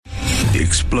The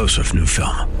explosive new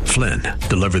film, Flynn,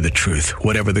 deliver the truth,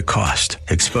 whatever the cost.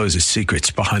 Exposes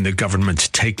secrets behind the government's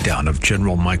takedown of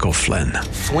General Michael Flynn.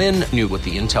 Flynn knew what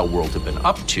the intel world had been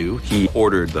up to. He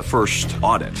ordered the first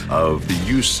audit of the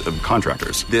use of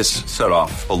contractors. This set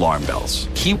off alarm bells.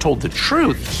 He told the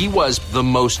truth. He was the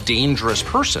most dangerous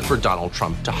person for Donald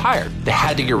Trump to hire. They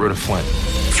had to get rid of Flynn.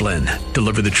 Flynn,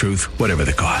 deliver the truth, whatever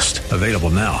the cost. Available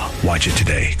now. Watch it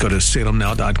today. Go to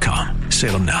salemnow.com.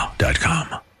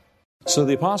 salemnow.com. So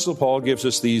the Apostle Paul gives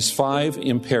us these 5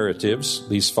 imperatives,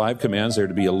 these 5 commands. They're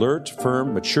to be alert,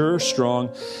 firm, mature,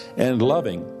 strong, and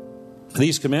loving.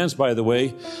 These commands, by the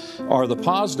way, are the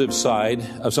positive side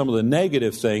of some of the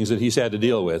negative things that he's had to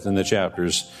deal with in the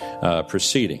chapters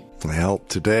preceding. Well,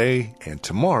 today and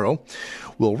tomorrow,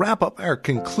 we'll wrap up our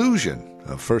conclusion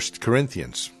of 1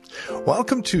 Corinthians.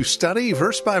 Welcome to Study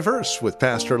Verse by Verse with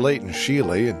Pastor Leighton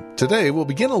Sheely, and today we'll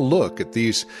begin a look at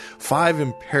these 5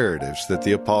 imperatives that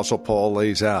the Apostle Paul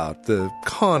lays out, the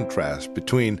contrast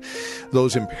between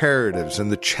those imperatives and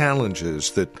the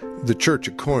challenges that the church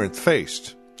at Corinth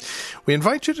faced. We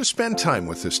invite you to spend time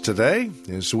with us today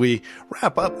as we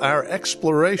wrap up our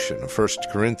exploration of 1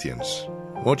 Corinthians.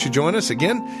 Won't you join us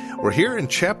again? We're here in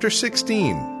chapter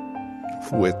 16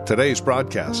 with today's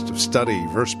broadcast of Study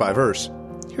Verse by Verse.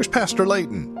 Here's Pastor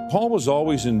Leighton. Paul was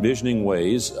always envisioning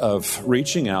ways of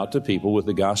reaching out to people with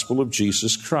the gospel of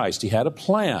Jesus Christ. He had a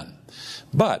plan,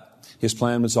 but his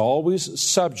plan was always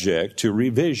subject to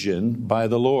revision by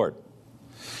the Lord.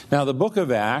 Now, the book of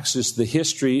Acts is the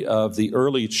history of the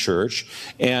early church,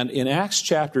 and in Acts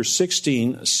chapter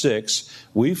 16:6,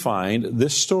 we find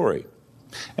this story.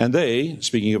 And they,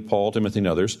 speaking of Paul, Timothy, and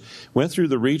others, went through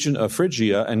the region of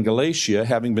Phrygia and Galatia,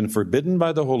 having been forbidden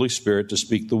by the Holy Spirit to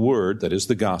speak the word, that is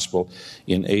the gospel,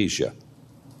 in Asia.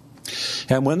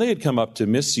 And when they had come up to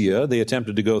Mysia, they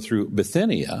attempted to go through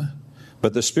Bithynia,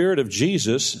 but the Spirit of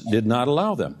Jesus did not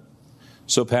allow them.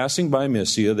 So passing by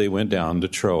Mysia, they went down to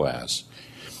Troas.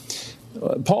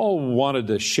 Paul wanted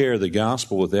to share the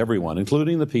gospel with everyone,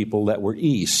 including the people that were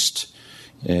east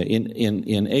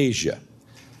in Asia.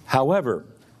 However,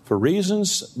 for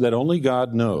reasons that only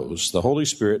God knows, the Holy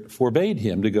Spirit forbade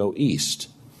him to go east.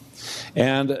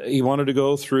 And he wanted to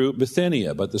go through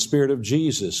Bithynia, but the Spirit of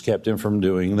Jesus kept him from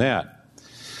doing that.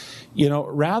 You know,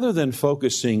 rather than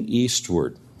focusing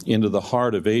eastward into the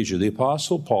heart of Asia, the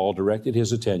Apostle Paul directed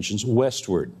his attentions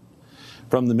westward.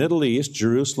 From the Middle East,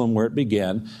 Jerusalem, where it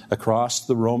began, across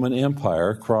the Roman Empire,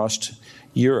 across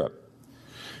Europe.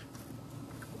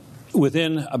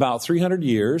 Within about 300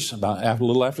 years, a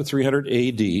little after 300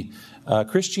 A.D.,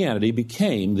 Christianity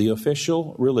became the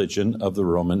official religion of the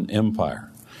Roman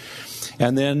Empire.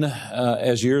 And then,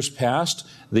 as years passed,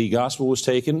 the gospel was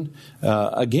taken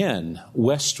again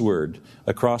westward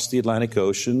across the Atlantic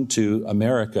Ocean to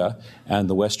America and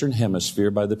the Western Hemisphere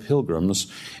by the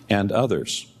Pilgrims and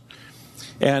others.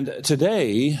 And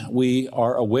today, we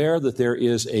are aware that there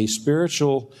is a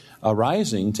spiritual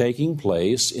rising taking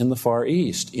place in the Far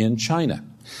East, in China.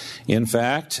 In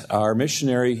fact, our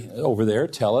missionary over there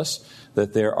tell us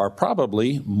that there are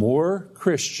probably more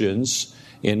Christians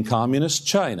in communist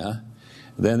China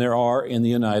than there are in the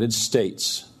United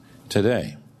States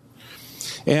today.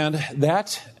 And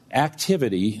that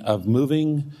activity of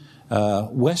moving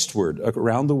westward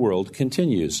around the world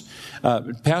continues.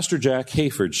 Pastor Jack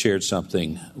Hayford shared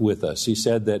something with us. He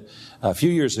said that a few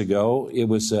years ago, it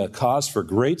was a cause for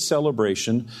great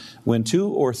celebration when 2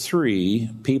 or 3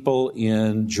 people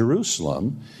in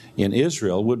Jerusalem, in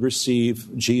Israel, would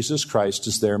receive Jesus Christ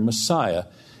as their Messiah,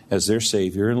 as their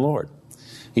Savior and Lord.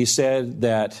 He said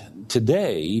that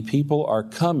today, people are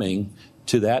coming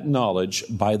to that knowledge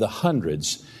by the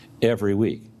hundreds every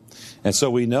week. And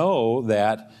so we know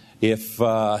that if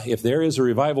there is a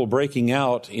revival breaking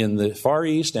out in the Far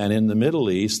East and in the Middle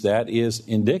East, that is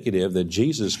indicative that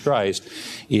Jesus Christ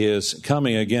is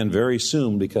coming again very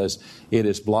soon, because it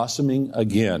is blossoming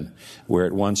again where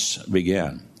it once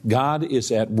began. God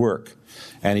is at work,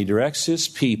 and He directs His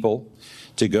people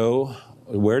to go,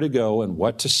 where to go and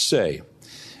what to say.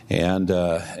 And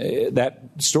that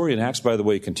story in Acts, by the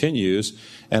way, continues.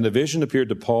 And a vision appeared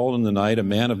to Paul in the night. A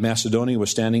man of Macedonia was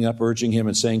standing up, urging him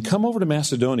and saying, "Come over to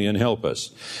Macedonia and help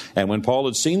us." And when Paul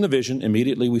had seen the vision,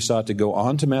 immediately we sought to go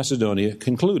on to Macedonia,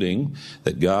 concluding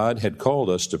that God had called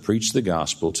us to preach the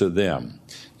gospel to them.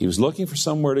 He was looking for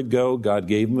somewhere to go. God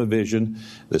gave him a vision.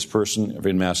 This person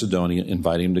in Macedonia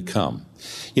invited him to come.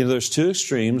 You know, there's 2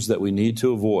 extremes that we need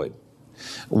to avoid.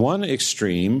 One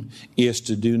extreme is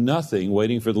to do nothing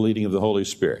waiting for the leading of the Holy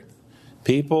Spirit.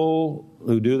 People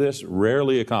who do this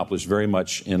rarely accomplish very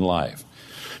much in life.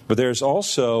 But there's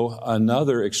also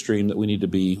another extreme that we need to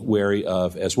be wary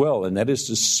of as well, and that is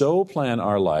to so plan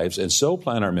our lives and so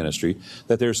plan our ministry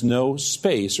that there's no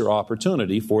space or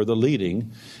opportunity for the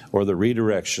leading or the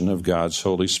redirection of God's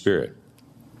Holy Spirit.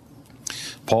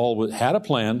 Paul had a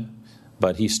plan,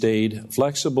 but he stayed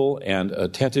flexible and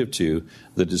attentive to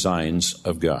the designs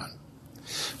of God.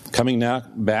 Coming now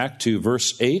back to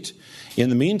verse 8, in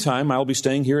the meantime, I'll be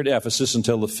staying here at Ephesus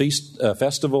until the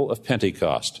festival of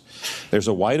Pentecost. There's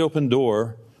a wide open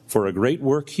door for a great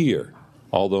work here,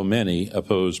 although many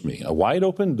oppose me. A wide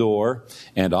open door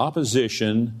and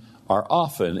opposition are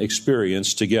often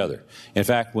experienced together. In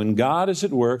fact, when God is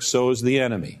at work, so is the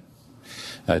enemy.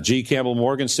 G. Campbell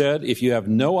Morgan said, if you have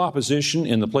no opposition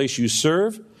in the place you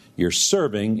serve, you're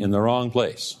serving in the wrong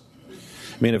place.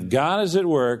 I mean, if God is at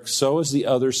work, so is the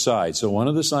other side. So one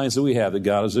of the signs that we have that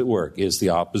God is at work is the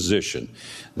opposition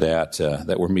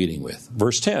that we're meeting with.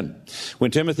 Verse 10, when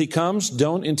Timothy comes,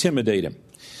 don't intimidate him.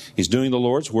 He's doing the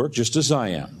Lord's work just as I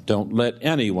am. Don't let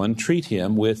anyone treat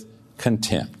him with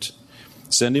contempt.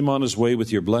 Send him on his way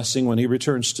with your blessing when he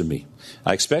returns to me.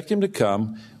 I expect him to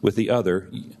come with the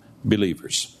other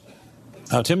believers.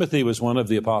 Now, Timothy was one of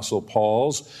the Apostle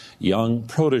Paul's young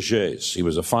protégés. He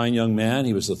was a fine young man.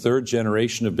 He was the third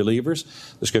generation of believers.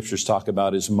 The Scriptures talk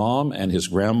about his mom and his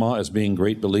grandma as being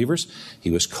great believers.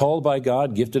 He was called by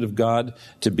God, gifted of God,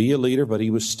 to be a leader, but he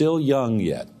was still young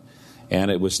yet.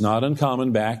 And it was not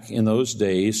uncommon back in those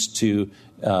days to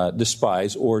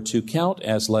despise or to count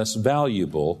as less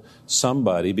valuable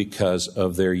somebody because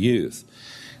of their youth.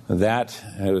 That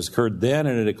has occurred then,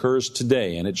 and it occurs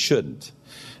today, and it shouldn't.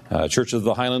 Church of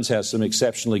the Highlands has some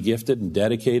exceptionally gifted and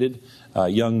dedicated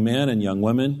young men and young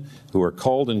women who are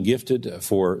called and gifted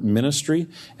for ministry,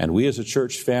 and we as a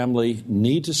church family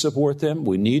need to support them.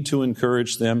 We need to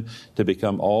encourage them to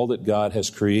become all that God has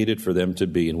created for them to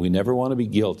be, and we never want to be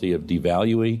guilty of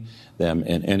devaluing them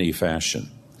in any fashion.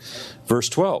 Verse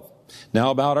 12. Now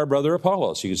about our brother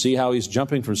Apollos. You can see how he's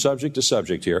jumping from subject to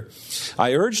subject here.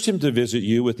 I urged him to visit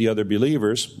you with the other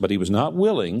believers, but he was not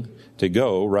willing to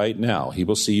go right now. He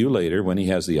will see you later when he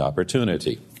has the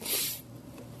opportunity.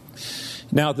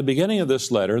 Now, at the beginning of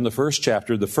this letter, in the first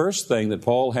chapter, the first thing that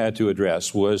Paul had to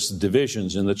address was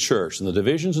divisions in the church. And the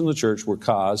divisions in the church were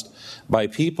caused by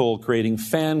people creating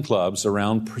fan clubs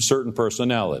around certain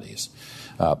personalities.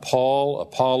 Paul,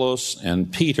 Apollos,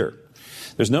 and Peter.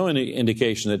 There's no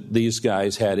indication that these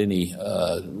guys had any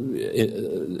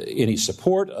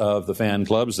support of the fan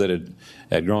clubs that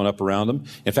had grown up around them.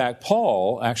 In fact,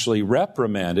 Paul actually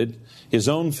reprimanded his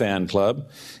own fan club.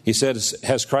 He said,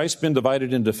 has Christ been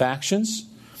divided into factions?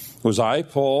 Was I,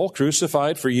 Paul,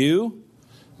 crucified for you?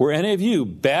 Were any of you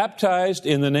baptized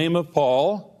in the name of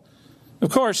Paul?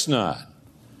 Of course not.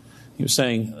 He was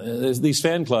saying these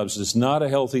fan clubs is not a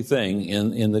healthy thing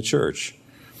in the church.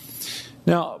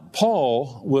 Now,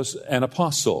 Paul was an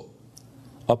apostle.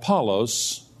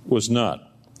 Apollos was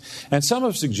not. And some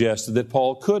have suggested that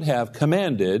Paul could have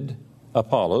commanded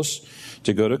Apollos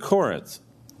to go to Corinth.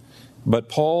 But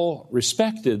Paul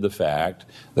respected the fact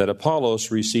that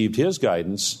Apollos received his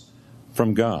guidance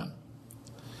from God.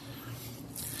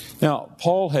 Now,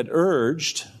 Paul had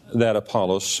urged that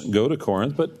Apollos go to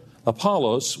Corinth, but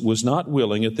Apollos was not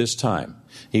willing at this time.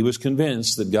 He was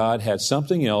convinced that God had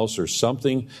something else or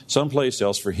someplace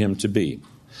else for him to be.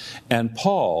 And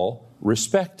Paul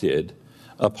respected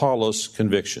Apollos'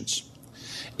 convictions.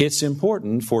 It's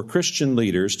important for Christian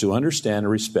leaders to understand and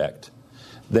respect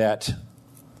that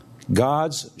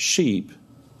God's sheep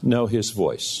know his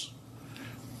voice.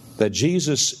 That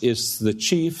Jesus is the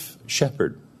chief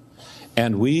shepherd.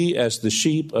 And we, as the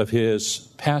sheep of his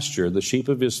pasture, the sheep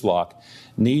of his flock,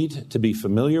 need to be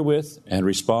familiar with and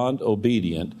respond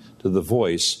obedient to the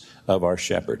voice of our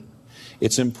shepherd.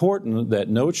 It's important that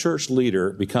no church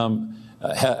leader become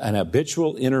an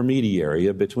habitual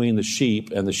intermediary between the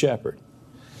sheep and the shepherd.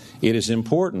 It is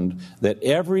important that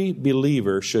every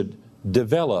believer should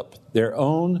develop their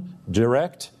own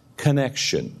direct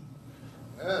connection,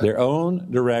 their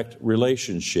own direct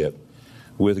relationship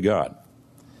with God,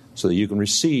 so that you can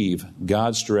receive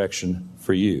God's direction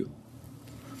for you.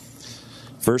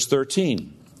 Verse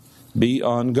 13, be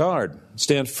on guard.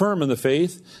 Stand firm in the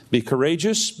faith. Be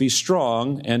courageous, be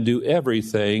strong, and do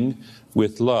everything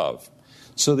with love.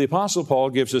 So the Apostle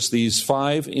Paul gives us these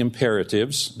 5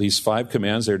 imperatives, these 5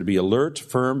 commands. They're to be alert,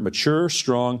 firm, mature,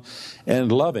 strong,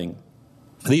 and loving.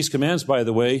 These commands, by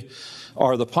the way,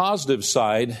 are the positive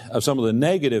side of some of the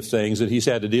negative things that he's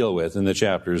had to deal with in the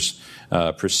chapters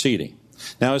preceding.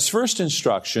 Now, his first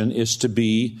instruction is to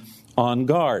be on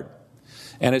guard.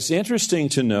 And it's interesting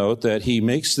to note that he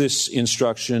makes this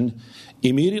instruction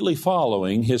immediately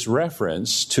following his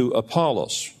reference to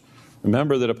Apollos.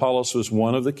 Remember that Apollos was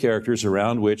one of the characters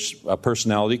around which a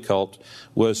personality cult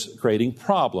was creating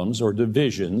problems or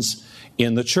divisions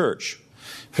in the church.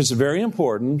 It's very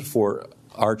important for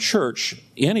our church,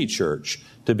 any church,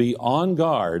 to be on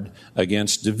guard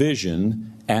against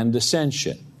division and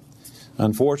dissension.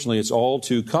 Unfortunately, it's all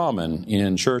too common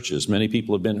in churches. Many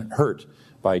people have been hurt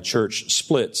by church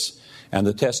splits, and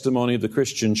the testimony of the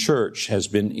Christian church has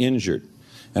been injured.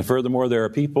 And furthermore, there are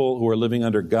people who are living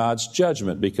under God's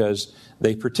judgment because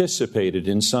they participated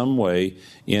in some way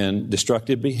in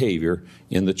destructive behavior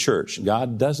in the church.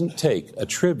 God doesn't take a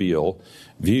trivial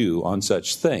view on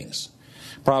such things.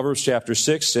 Proverbs chapter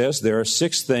 6 says there are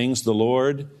 6 things the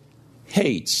Lord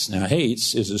hates. Now,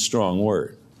 hates is a strong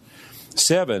word.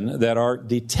 7 that are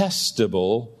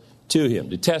detestable to him.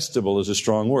 Detestable is a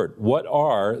strong word. What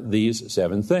are these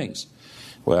 7 things?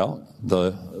 Well,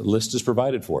 the list is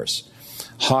provided for us.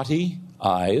 Haughty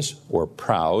eyes, or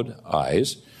proud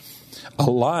eyes, a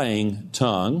lying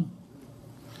tongue,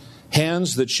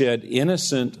 hands that shed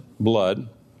innocent blood,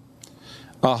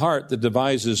 a heart that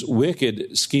devises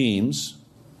wicked schemes,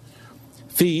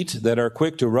 feet that are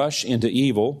quick to rush into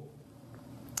evil,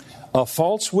 a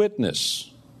false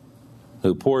witness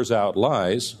who pours out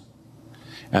lies,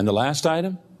 and the last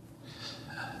item,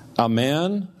 a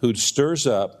man who stirs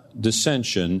up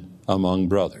dissension among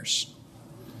brothers.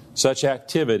 Such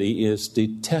activity is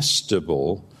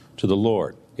detestable to the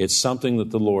Lord. It's something that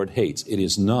the Lord hates. It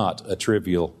is not a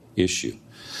trivial issue.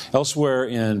 Elsewhere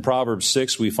in Proverbs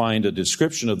 6, we find a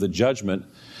description of the judgment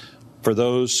for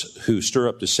those who stir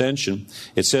up dissension.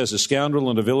 It says, a scoundrel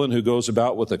and a villain who goes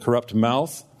about with a corrupt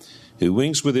mouth, who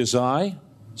winks with his eye,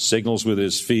 signals with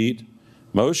his feet,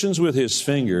 motions with his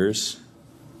fingers,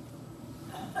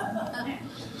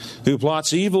 who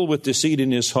plots evil with deceit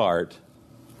in his heart,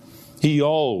 he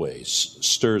always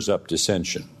stirs up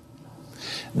dissension.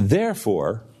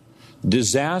 Therefore,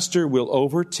 disaster will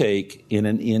overtake in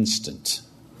an instant.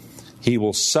 He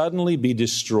will suddenly be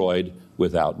destroyed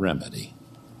without remedy.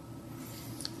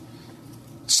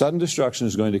 Sudden destruction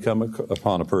is going to come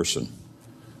upon a person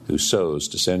who sows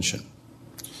dissension.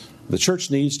 The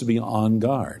church needs to be on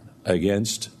guard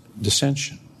against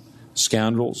dissension,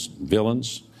 scoundrels,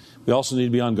 villains. We also need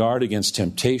to be on guard against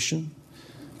temptation,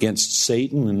 against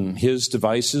Satan and his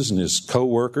devices and his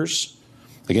co-workers,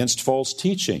 against false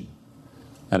teaching,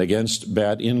 and against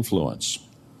bad influence.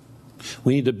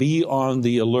 We need to be on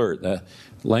the alert.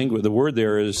 The word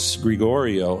there is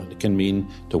Gregorio. It can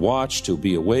mean to watch, to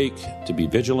be awake, to be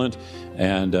vigilant,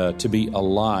 and to be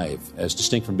alive, as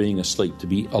distinct from being asleep, to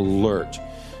be alert.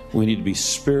 We need to be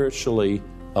spiritually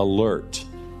alert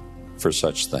for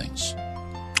such things.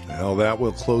 Well, that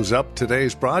will close up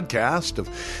today's broadcast of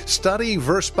Study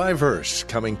Verse by Verse,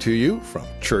 coming to you from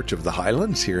Church of the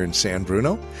Highlands here in San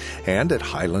Bruno and at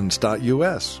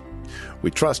highlands.us. We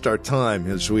trust our time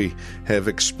as we have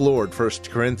explored 1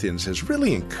 Corinthians has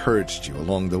really encouraged you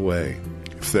along the way.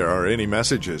 If there are any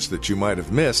messages that you might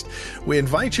have missed, we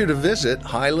invite you to visit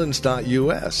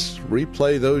highlands.us,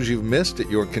 replay those you've missed at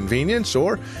your convenience,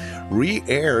 or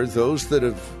re-air those that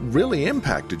have really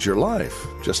impacted your life,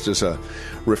 just as a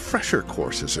refresher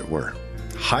course, as it were.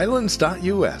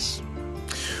 Highlands.us.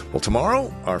 Well,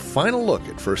 tomorrow, our final look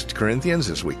at 1 Corinthians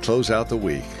as we close out the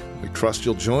week. We trust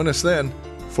you'll join us then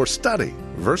for Study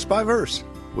Verse by Verse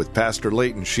with Pastor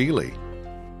Leighton Sheely.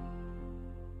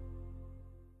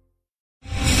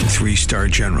 3-star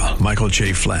General Michael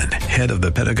J. Flynn, head of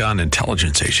the Pentagon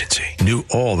Intelligence Agency, knew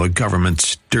all the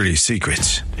government's dirty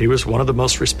secrets. He was one of the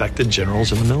most respected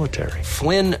generals in the military.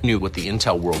 Flynn knew what the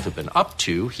intel world had been up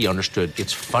to. He understood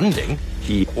its funding.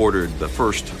 He ordered the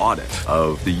first audit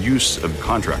of the use of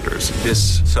contractors.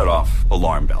 This set off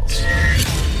alarm bells.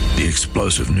 The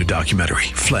explosive new documentary,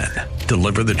 Flynn,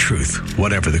 Deliver the Truth,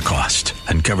 Whatever the Cost,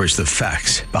 uncovers the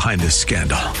facts behind this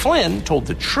scandal. Flynn told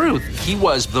the truth. He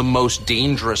was the most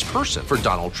dangerous person for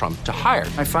Donald Trump to hire.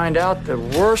 I find out the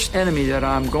worst enemy that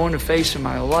I'm going to face in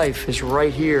my life is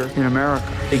right here in America.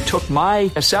 They took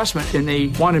my assessment and they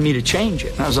wanted me to change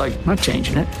it. And I was like, I'm not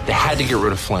changing it. They had to get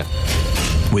rid of Flynn.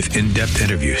 With in-depth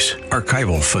interviews,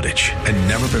 archival footage, and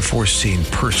never-before-seen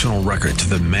personal records of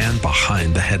the man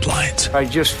behind the headlines. I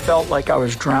just felt like I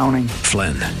was drowning.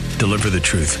 Flynn, Deliver the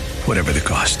Truth, Whatever the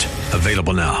Cost.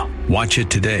 Available now. Watch it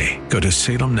today. Go to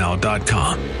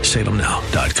salemnow.com.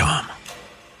 salemnow.com.